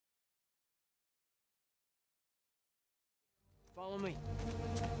Follow me.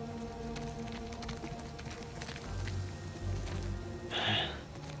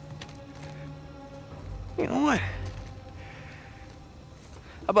 You know what? How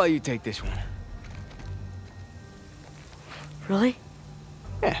about you take this one? Really?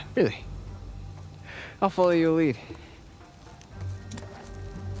 Yeah, really. I'll follow your lead.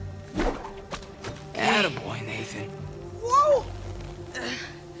 Attaboy, Nathan. Whoa!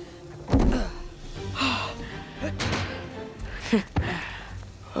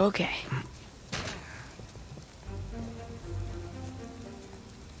 Okay.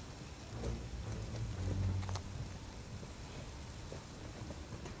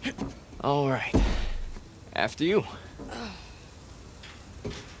 All right. After you.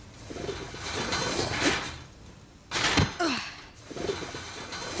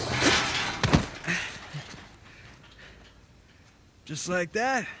 Just like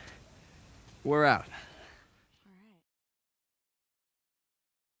that, we're out.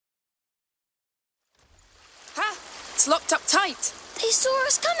 Ha! It's locked up tight. They saw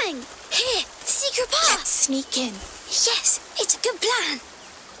us coming. Here, secret path. Let's sneak in. Yes, it's a good plan.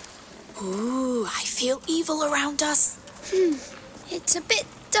 Ooh, I feel evil around us. It's a bit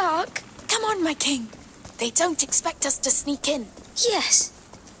dark. Come on, my king. They don't expect us to sneak in. Yes.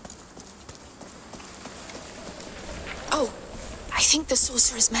 Oh, I think the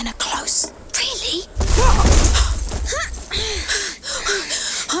sorcerer's men are close. Really?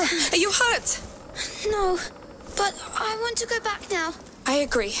 Are you hurt? No, but I want to go back now. I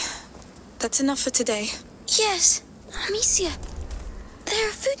agree. That's enough for today. Yes, Amicia. There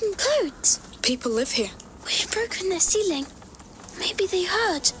are food and clothes. People live here. We've broken their ceiling. Maybe they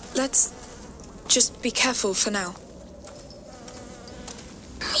heard. Let's just be careful for now.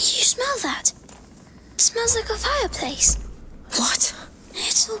 You smell that? It smells like a fireplace. What?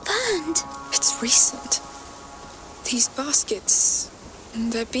 It's all burned. It's recent. These baskets,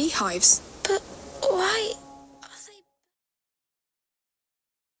 they're beehives. But why are they...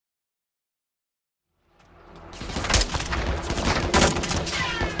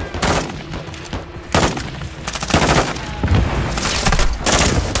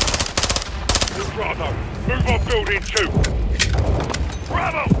 Bravo, move on building 2.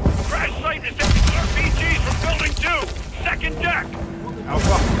 Bravo! Crash site is RPGs from building 2. Second deck.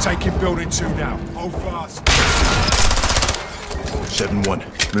 Alpha, taking building 2 now. Hold fast.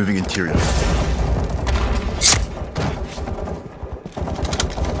 7-1, moving interior.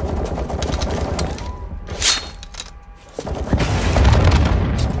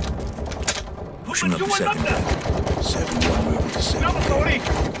 Pushing up the second deck. 7-1, moving to second يلا deck. صوريك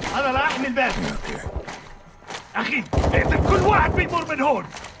انا رايح من الباب Up here. اخي اقتل كل واحد بيمر من هون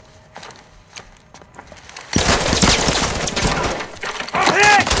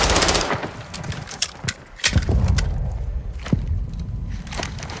هيك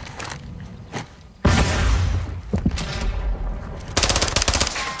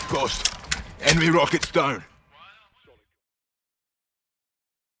Ghost, enemy rockets down.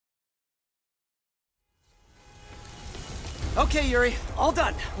 Okay, Yuri. All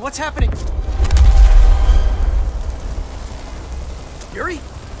done. What's happening? Yuri?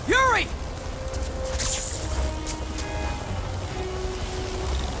 Yuri!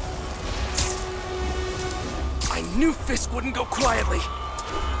 I knew Fisk wouldn't go quietly.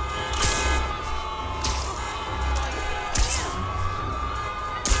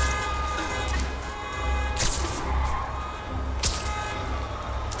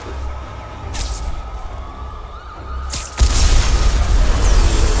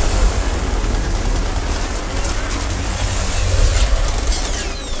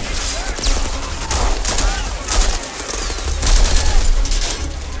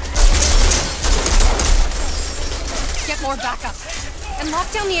 More backup. And lock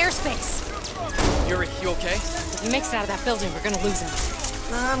down the airspace. Yuri, you okay? If he makes it out of that building, we're gonna lose him.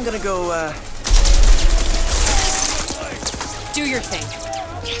 I'm gonna go, Do your thing.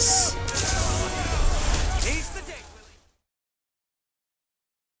 Yes. Seize the day, Willie.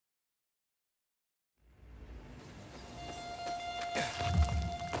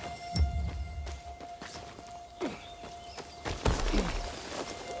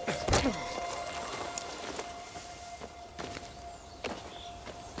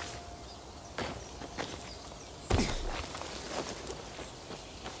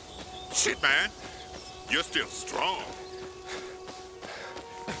 Shit, man. You're still strong.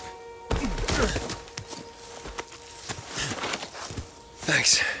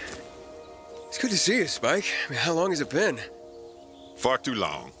 Thanks. It's good to see you, Spike. I mean, how long has it been? Far too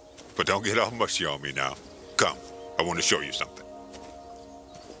long. But don't get all mushy on me now. Come, I want to show you something.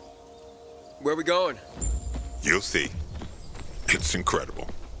 Where are we going? You'll see. It's incredible.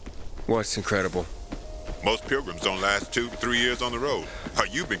 What's incredible? Most pilgrims don't last 2 to 3 years on the road.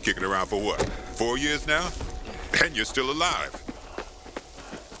 You've been kicking around for what, 4 years now? And you're still alive.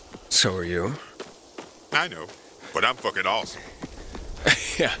 So are you. I know, but I'm fucking awesome.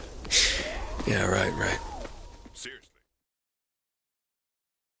 Yeah. Yeah, right. Seriously.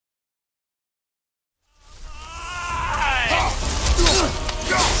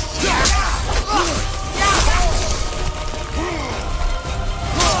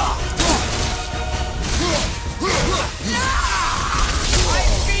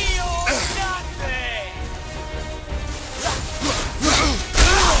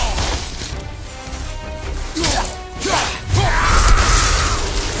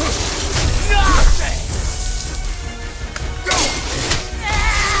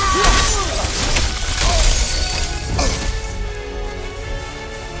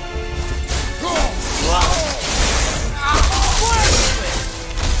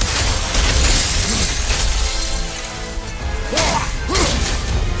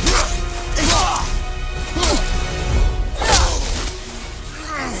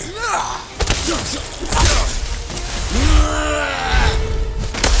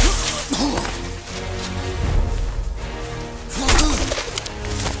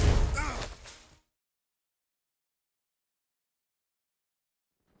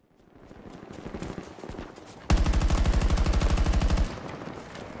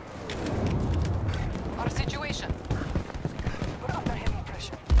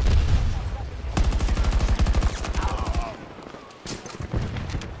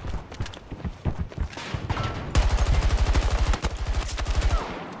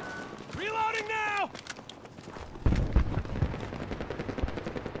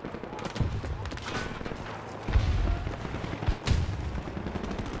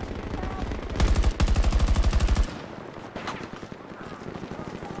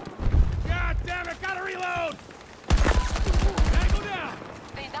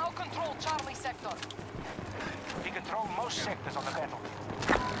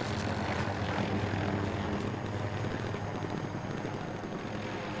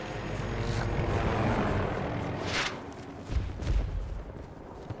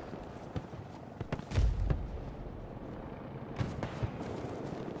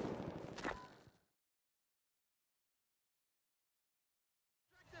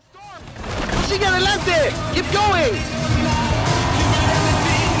 ¡Sigue adelante! ¡Keep going!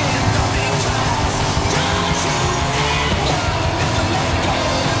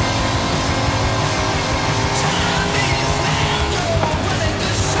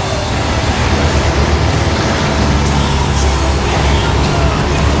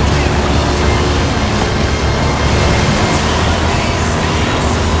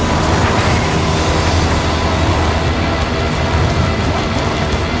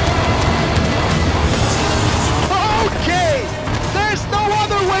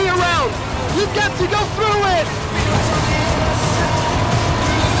 You've got to go through it!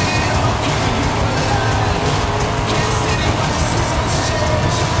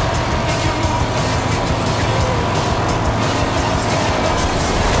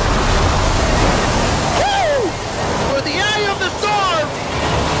 Woo! For the eye of the storm!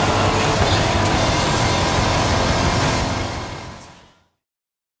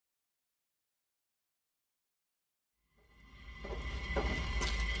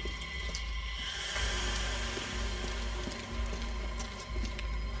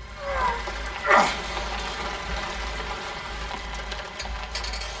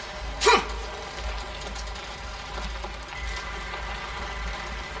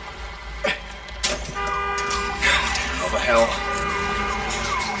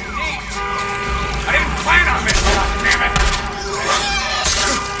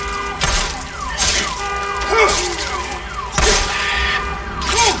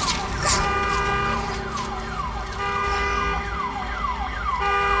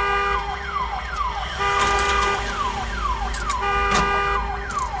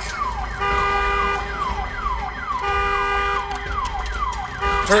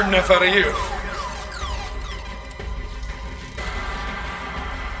 Heard enough out of you.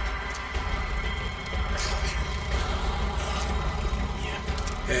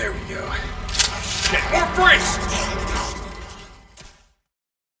 There we go. Get more brakes!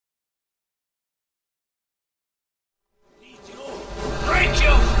 Break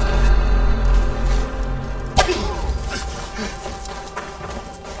you!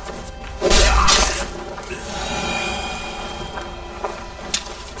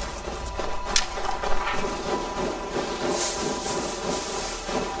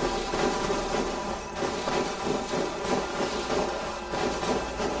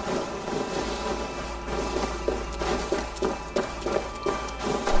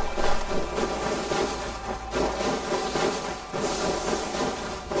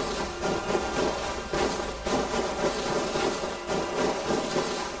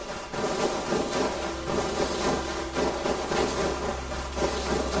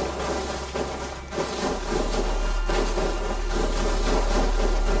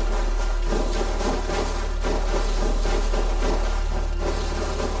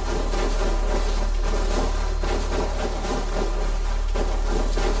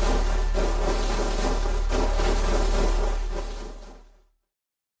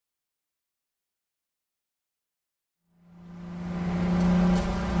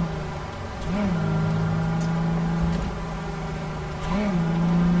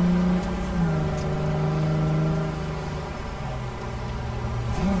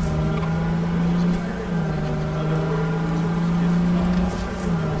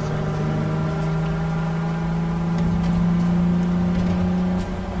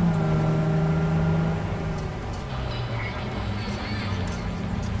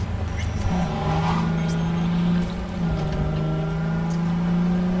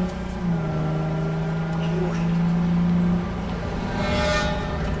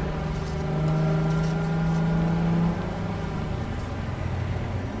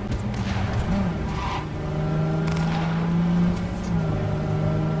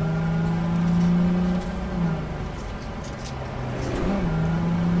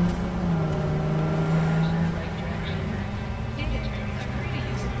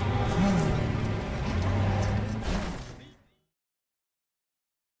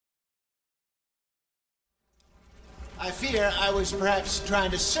 I fear I was perhaps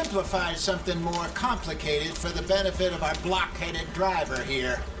trying to simplify something more complicated for the benefit of our block-headed driver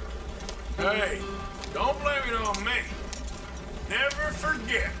here. Hey, don't blame it on me. Never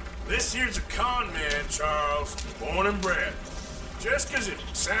forget, this here's a con man, Charles, born and bred. Just 'cause it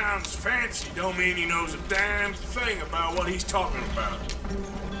sounds fancy don't mean he knows a damn thing about what he's talking about.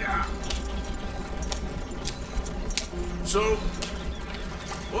 Yeah. So,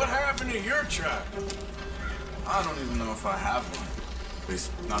 what happened to your tribe? I don't even know if I have one. At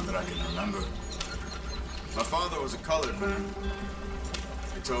least, not that I can remember. My father was a colored man.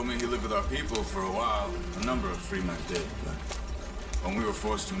 He told me he lived with our people for a while. A number of free men did, but when we were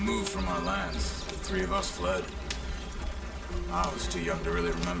forced to move from our lands, the three of us fled. I was too young to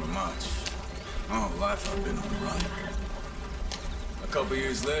really remember much. My whole life I've been on the run. A couple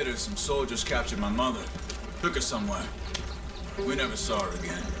years later, some soldiers captured my mother. Took her somewhere. We never saw her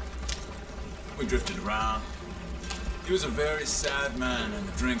again. We drifted around. He was a very sad man, and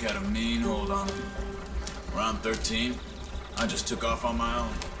the drink had a mean hold on him. Around 13, I just took off on my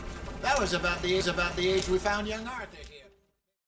own. That was about the age we found young Arthur here.